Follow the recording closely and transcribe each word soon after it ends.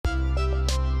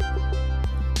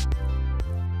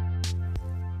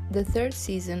The third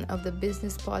season of the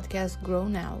business podcast Grow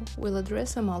Now will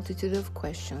address a multitude of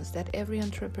questions that every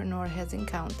entrepreneur has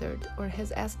encountered or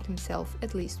has asked himself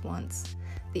at least once.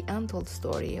 The untold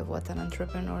story of what an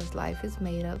entrepreneur's life is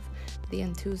made of, the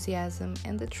enthusiasm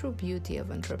and the true beauty of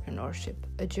entrepreneurship,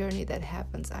 a journey that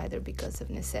happens either because of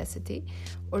necessity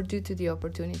or due to the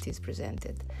opportunities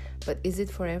presented. But is it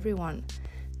for everyone?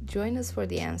 Join us for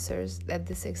the answers that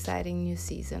this exciting new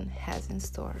season has in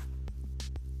store.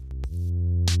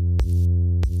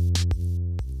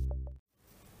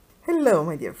 Hello,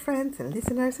 my dear friends and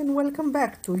listeners, and welcome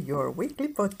back to your weekly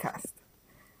podcast.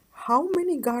 How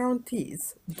many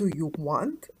guarantees do you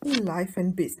want in life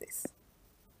and business?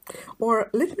 Or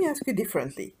let me ask you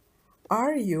differently.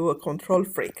 Are you a control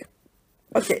freak?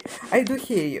 Okay, I do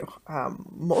hear you.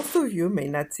 Most of you may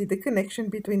not see the connection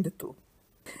between the two.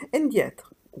 And yet,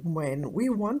 when we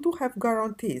want to have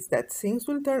guarantees that things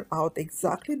will turn out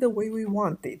exactly the way we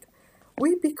wanted,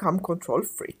 we become control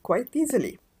freak quite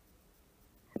easily.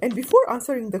 And before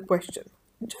answering the question,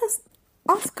 just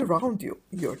ask around you,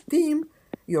 your team,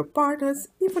 your partners,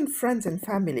 even friends and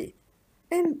family,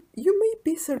 and you may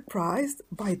be surprised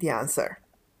by the answer.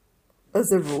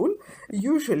 As a rule,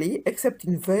 usually, except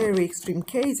in very extreme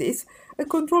cases, a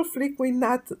control freak will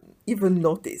not even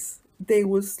notice. They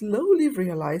will slowly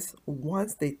realize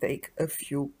once they take a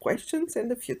few questions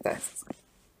and a few tests.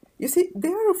 You see,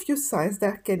 there are a few signs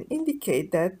that can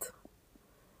indicate that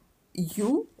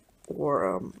you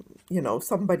or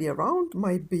somebody around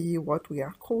might be what we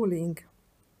are calling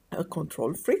a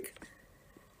control freak,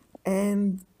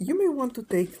 and you may want to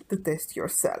take the test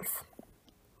yourself.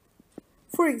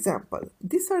 For example,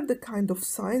 these are the kind of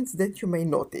signs that you may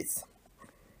notice.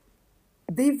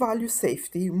 They value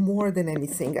safety more than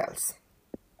anything else.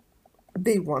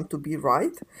 They want to be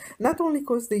right, not only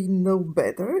because they know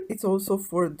better, it's also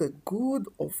for the good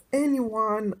of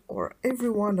anyone or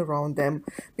everyone around them,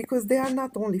 because they are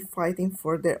not only fighting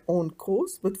for their own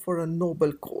cause, but for a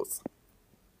noble cause.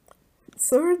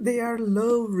 Third, they are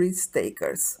low risk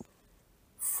takers.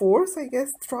 Fourth, I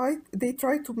guess, they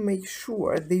try to make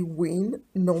sure they win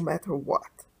no matter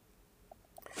what.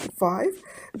 5,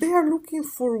 they are looking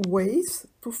for ways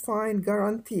to find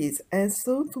guarantees and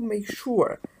so to make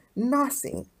sure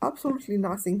nothing, absolutely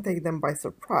nothing, take them by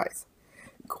surprise.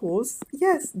 Because,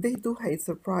 yes, they do hate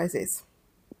surprises.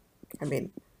 I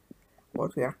mean,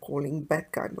 what we are calling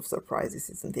bad kind of surprises,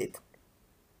 isn't it?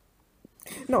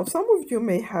 Now, some of you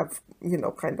may have,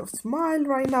 kind of smile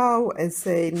right now and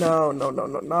say, no,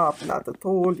 not at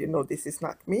all, this is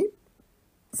not me.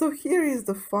 So here is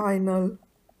the final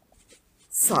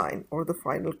sign or the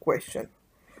final question.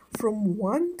 From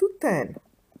 1 to 10,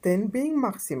 10 being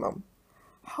maximum,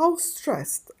 how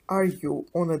stressed are you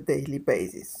on a daily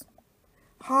basis?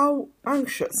 How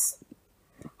anxious?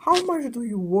 How much do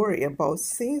you worry about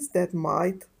things that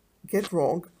might get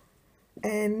wrong?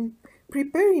 And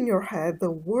prepare in your head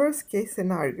the worst case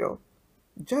scenario,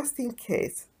 just in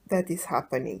case that is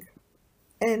happening.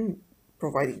 And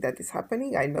providing that is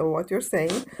happening, I know what you're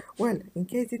saying. Well, in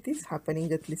case it is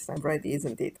happening, at least I'm ready,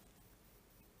 isn't it?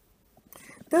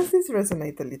 Does this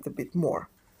resonate a little bit more?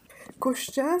 Because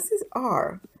chances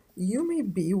are you may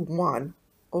be one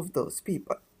of those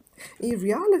people. In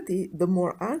reality, the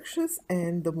more anxious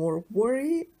and the more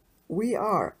worried we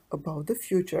are about the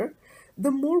future,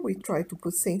 the more we try to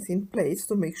put things in place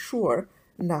to make sure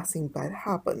nothing bad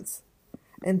happens.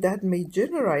 And that may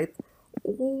generate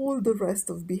all the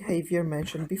rest of behavior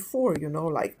mentioned before,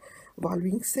 like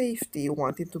valuing safety,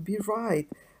 wanting to be right,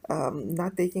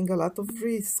 not taking a lot of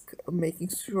risk, making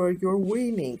sure you're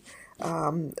winning,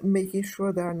 making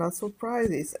sure there are not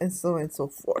surprises, and so on and so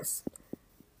forth.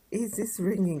 Is this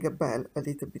ringing a bell a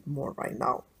little bit more right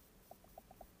now?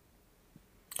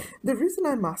 The reason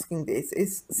I'm asking this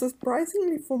is,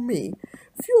 surprisingly for me,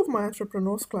 few of my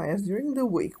entrepreneurs clients during the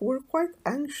week were quite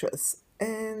anxious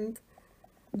and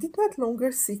did not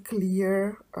longer see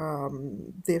clear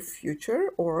their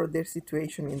future or their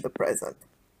situation in the present.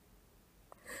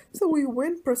 So we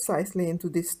went precisely into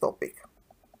this topic.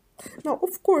 Now,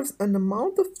 of course, an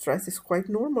amount of stress is quite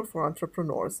normal for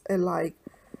entrepreneurs, and like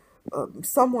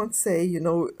someone say,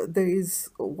 there is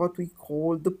what we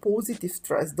call the positive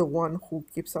stress, the one who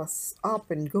keeps us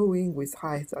up and going with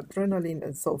high adrenaline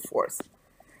and so forth.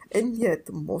 And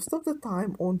yet, most of the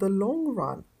time, on the long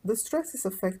run, the stress is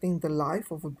affecting the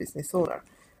life of a business owner.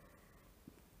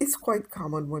 It's quite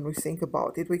common when we think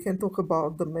about it. We can talk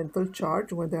about the mental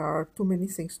charge when there are too many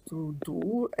things to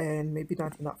do and maybe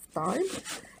not enough time.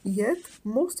 Yet,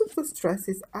 most of the stress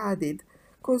is added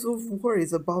because of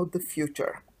worries about the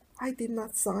future. I did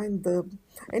not sign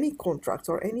any contracts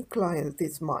or any clients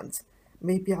this month.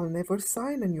 Maybe I'll never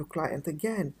sign a new client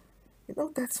again. You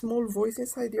know, that small voice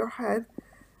inside your head,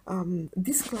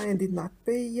 this client did not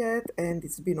pay yet, and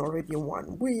it's been already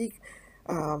 1 week.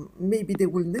 Maybe they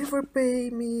will never pay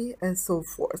me, and so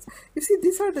forth. You see,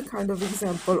 these are the kind of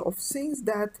example of things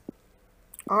that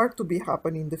are to be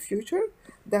happening in the future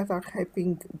that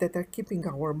are keeping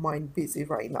our mind busy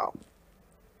right now.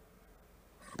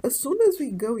 As soon as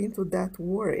we go into that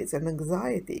worries and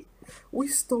anxiety, we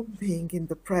stop being in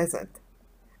the present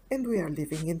and we are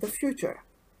living in the future.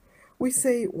 We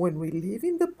say when we live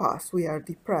in the past, we are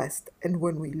depressed, and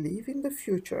when we live in the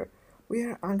future, we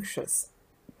are anxious.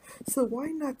 So why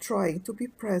not trying to be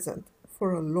present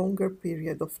for a longer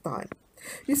period of time?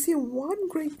 You see, one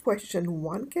great question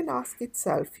one can ask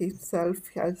herself,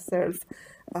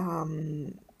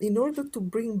 in order to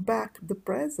bring back the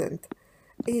present,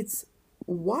 is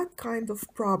what kind of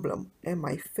problem am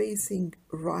I facing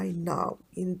right now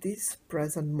in this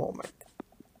present moment?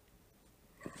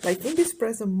 Like in this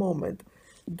present moment,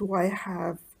 do I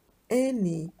have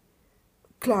any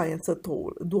clients at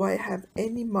all? Do I have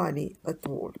any money at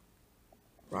all?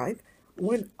 Right?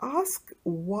 When asked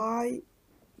why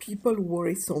people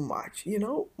worry so much,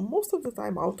 most of the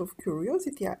time out of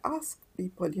curiosity, I ask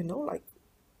people, like,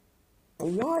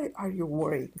 why are you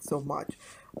worrying so much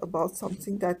about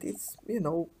something that is,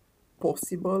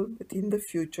 possible, but in the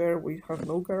future we have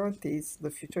no guarantees. The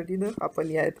future didn't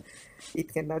happen yet.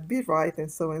 It cannot be right,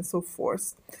 and so on and so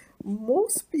forth.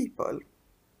 Most people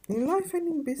in life and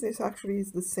in business actually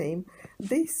is the same.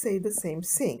 They say the same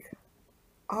thing.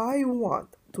 I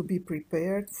want to be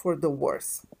prepared for the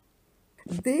worst.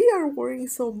 They are worrying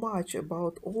so much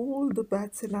about all the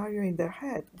bad scenario in their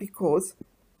head because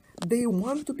they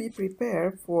want to be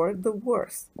prepared for the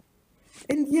worst.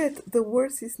 And yet the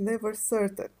worst is never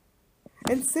certain.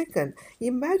 And second,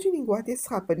 imagining what is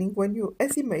happening when you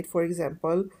estimate, for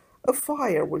example, a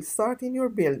fire will start in your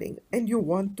building and you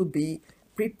want to be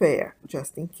prepared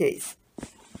just in case.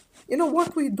 You know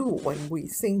what we do when we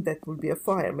think that will be a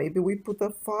fire? Maybe we put a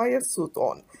fire suit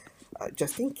on,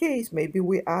 just in case. Maybe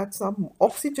we add some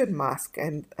oxygen mask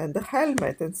and a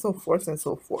helmet and so forth and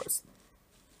so forth.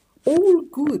 All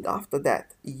good after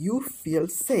that. You feel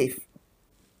safe.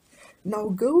 Now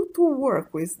go to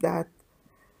work with that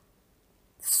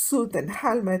suit and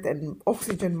helmet and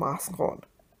oxygen mask on.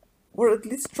 Or at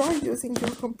least try using your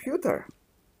computer.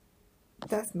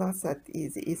 That's not that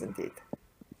easy, isn't it?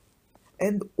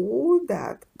 And all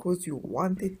that because you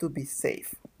want it to be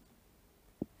safe.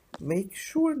 Make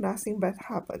sure nothing bad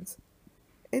happens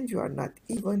and you are not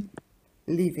even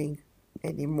living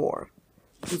anymore.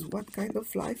 Because what kind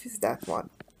of life is that one?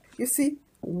 You see,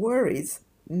 worries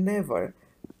never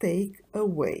take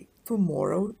away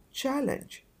tomorrow's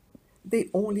challenge. They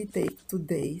only take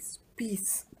today's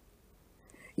peace.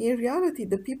 In reality,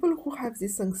 the people who have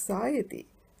this anxiety,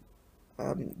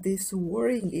 these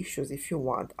worrying issues, if you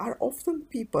want, are often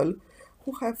people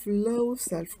who have low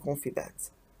self-confidence.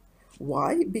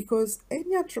 Why? Because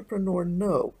any entrepreneur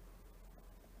knows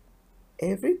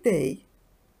every day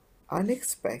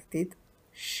unexpected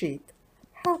shit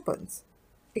happens.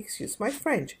 Excuse my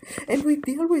French. And we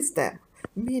deal with them.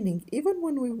 Meaning, even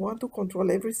when we want to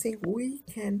control everything, we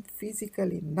can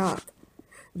physically not.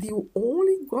 The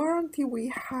only guarantee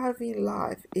we have in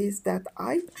life is that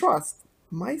I trust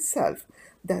myself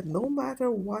that no matter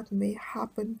what may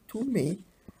happen to me,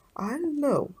 I'll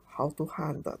know how to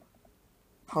handle.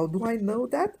 How do I know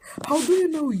that? How do you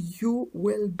know you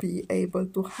will be able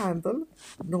to handle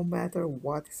no matter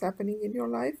what is happening in your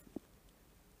life?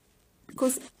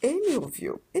 Because any of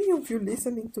you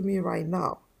listening to me right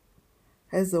now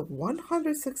has a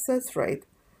 100 success rate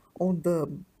on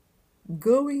the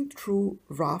going through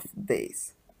rough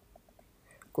days.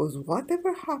 Because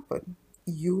whatever happened,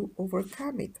 you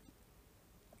overcome it.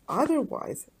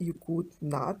 Otherwise, you could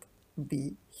not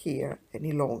be here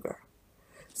any longer.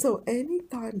 So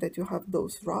anytime that you have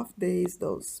those rough days,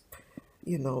 those,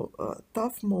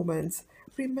 tough moments,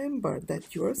 remember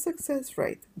that your success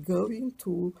rate going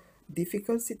to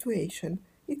difficult situation,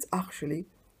 it's actually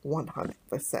 100%.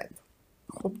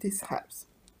 Hope this helps.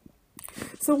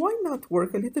 So why not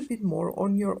work a little bit more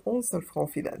on your own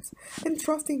self-confidence and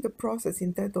trusting the process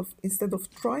instead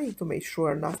of trying to make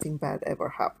sure nothing bad ever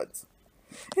happens?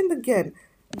 And again,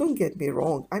 don't get me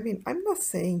wrong. I mean, I'm not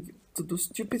saying to do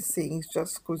stupid things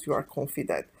just because you are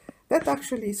confident. That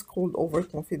actually is called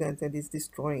overconfidence and is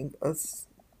destroying us.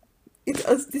 It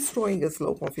is destroying us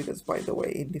low confidence, by the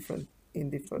way, in different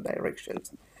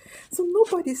directions. So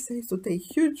nobody says to take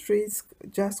huge risk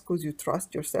just because you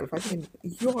trust yourself. I mean,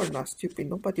 you're not stupid.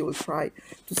 Nobody will try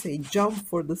to say jump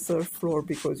for the third floor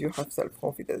because you have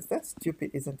self-confidence. That's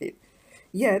stupid, isn't it?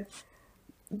 Yet,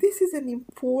 this is an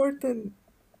important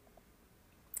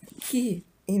key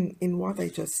in what I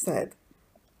just said.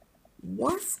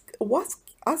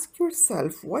 Ask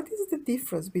yourself, what is the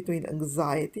difference between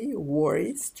anxiety,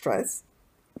 worry, stress,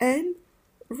 and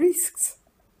risks?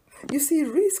 You see,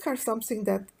 risks are something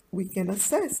that we can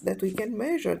assess, that we can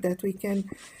measure, that we can,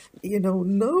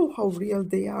 know how real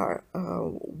they are.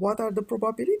 What are the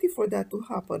probability for that to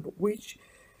happen?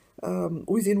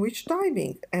 Within which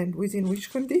timing and within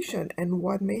which condition, and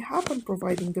what may happen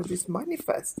providing the risk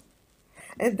manifests.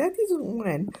 And that is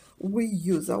when we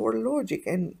use our logic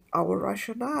and our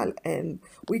rationale, and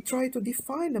we try to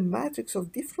define a matrix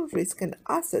of different risks and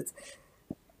assets.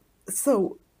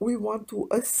 So we want to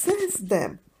assess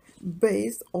them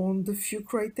based on the few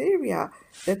criteria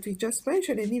that we just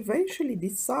mentioned, and eventually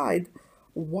decide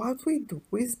what we do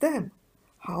with them,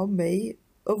 how may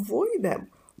avoid them,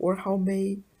 or how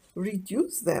may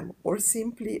reduce them, or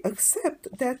simply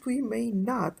accept that we may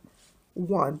not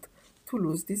want to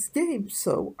lose this game,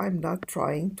 so I'm not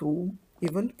trying to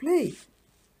even play.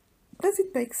 Does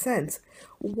it make sense?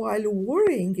 While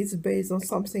worrying is based on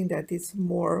something that is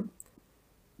more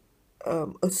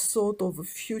a sort of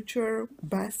future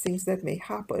bad things that may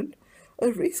happen,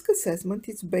 a risk assessment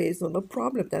is based on a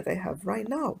problem that I have right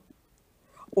now,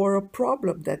 or a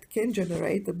problem that can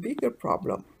generate a bigger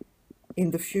problem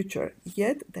in the future,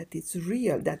 yet that is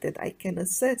real, that I can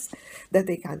assess, that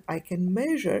I can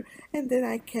measure, and that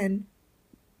I can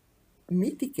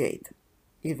mitigate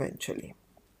eventually.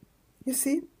 You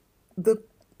see, the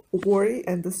worry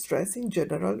and the stress in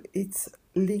general, it's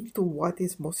linked to what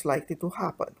is most likely to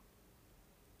happen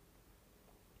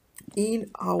in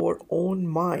our own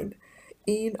mind,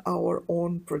 in our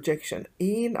own projection,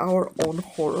 in our own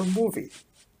horror movie.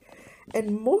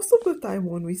 And most of the time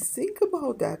when we think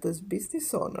about that as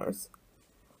business owners,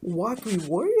 what we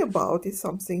worry about is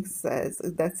something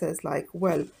that says like,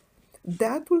 well,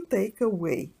 that will take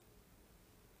away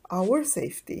our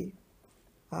safety,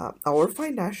 our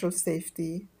financial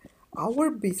safety, our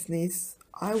business.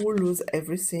 I will lose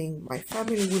everything. My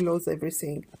family will lose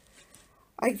everything.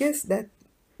 I guess that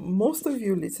most of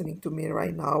you listening to me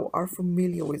right now are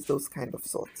familiar with those kind of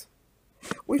thoughts.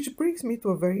 Which brings me to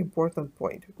a very important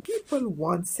point. People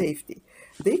want safety.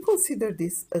 They consider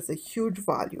this as a huge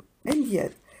value, and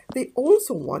yet they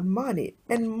also want money.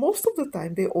 And most of the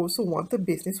time, they also want a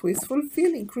business with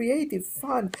fulfilling, creative,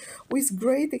 fun, with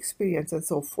great experience, and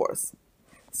so forth.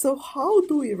 So, how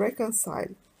do we reconcile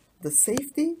the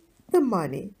safety, the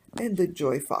money, and the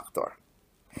joy factor?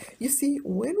 You see,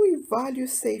 when we value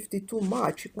safety too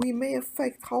much, we may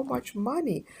affect how much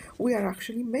money we are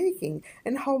actually making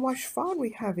and how much fun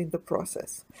we have in the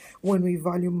process. When we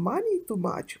value money too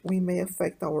much, we may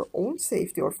affect our own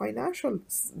safety or financial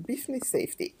business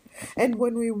safety. And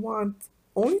when we want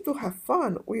only to have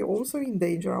fun, we also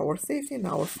endanger our safety and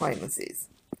our finances.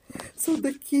 So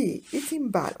the key is in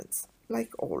balance,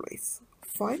 like always.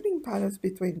 Finding balance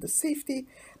between the safety,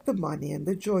 the money, and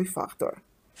the joy factor.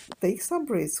 Take some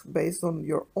risk based on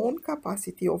your own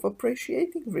capacity of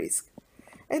appreciating risk.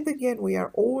 And again, we are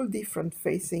all different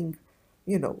facing,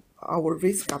 our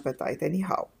risk appetite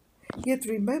anyhow. Yet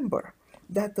remember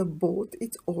that the boat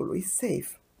is always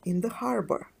safe in the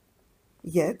harbor.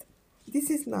 Yet,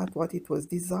 this is not what it was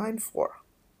designed for.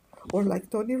 Or like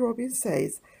Tony Robbins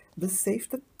says, the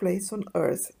safest place on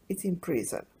earth is in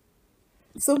prison.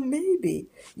 So maybe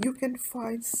you can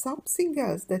find something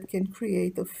else that can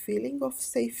create a feeling of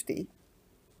safety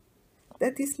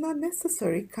that is not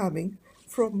necessarily coming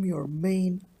from your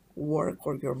main work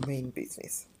or your main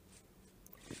business.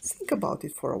 Think about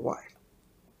it for a while.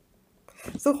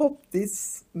 So hope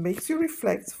this makes you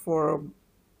reflect for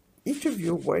each of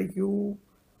you where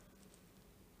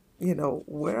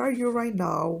where are you right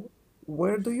now?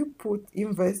 Where do you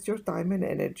invest your time and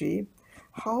energy?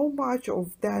 How much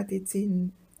of that is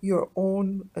in your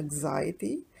own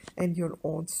anxiety and your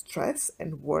own stress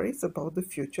and worries about the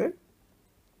future?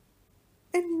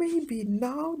 And maybe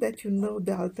now that you know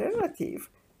the alternative,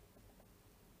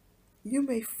 you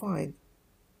may find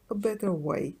a better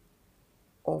way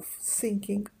of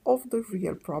thinking of the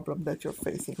real problem that you're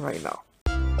facing right now.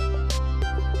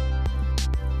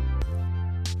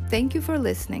 Thank you for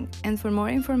listening, and for more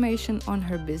information on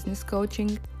her business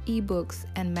coaching, ebooks,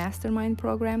 and mastermind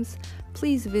programs,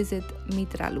 please visit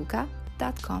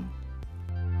mitraluka.com.